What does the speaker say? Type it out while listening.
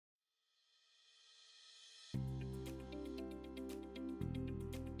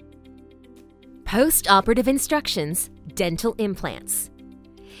Post-operative instructions, dental implants.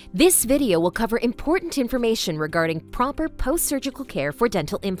 This video will cover important information regarding proper post-surgical care for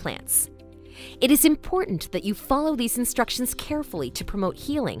dental implants. It is important that you follow these instructions carefully to promote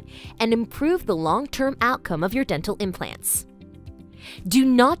healing and improve the long-term outcome of your dental implants. Do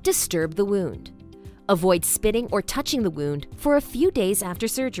not disturb the wound. Avoid spitting or touching the wound for a few days after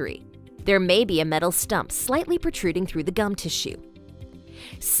surgery. There may be a metal stump slightly protruding through the gum tissue.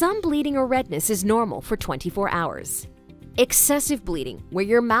 Some bleeding or redness is normal for 24 hours. Excessive bleeding, where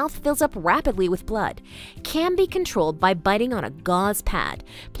your mouth fills up rapidly with blood, can be controlled by biting on a gauze pad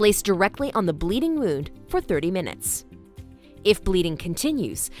placed directly on the bleeding wound for 30 minutes. If bleeding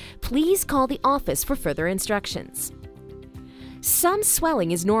continues, please call the office for further instructions. Some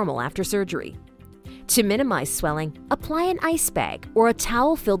swelling is normal after surgery. To minimize swelling, apply an ice bag or a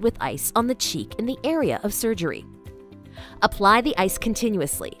towel filled with ice on the cheek in the area of surgery. Apply the ice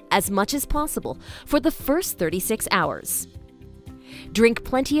continuously, as much as possible, for the first 36 hours. Drink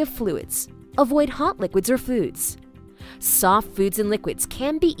plenty of fluids. Avoid hot liquids or foods. Soft foods and liquids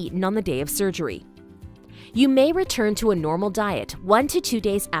can be eaten on the day of surgery. You may return to a normal diet 1 to 2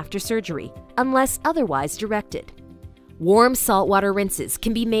 days after surgery, unless otherwise directed. Warm saltwater rinses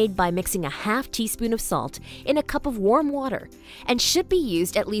can be made by mixing a half teaspoon of salt in a cup of warm water and should be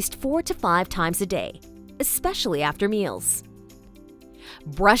used at least 4 to 5 times a day, especially after meals.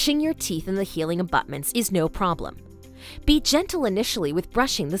 Brushing your teeth in the healing abutments is no problem. Be gentle initially with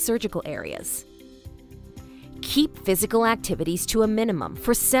brushing the surgical areas. Keep physical activities to a minimum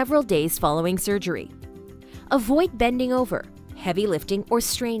for several days following surgery. Avoid bending over, heavy lifting, or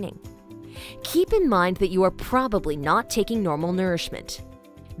straining. Keep in mind that you are probably not taking normal nourishment.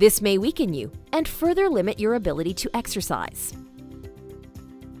 This may weaken you and further limit your ability to exercise.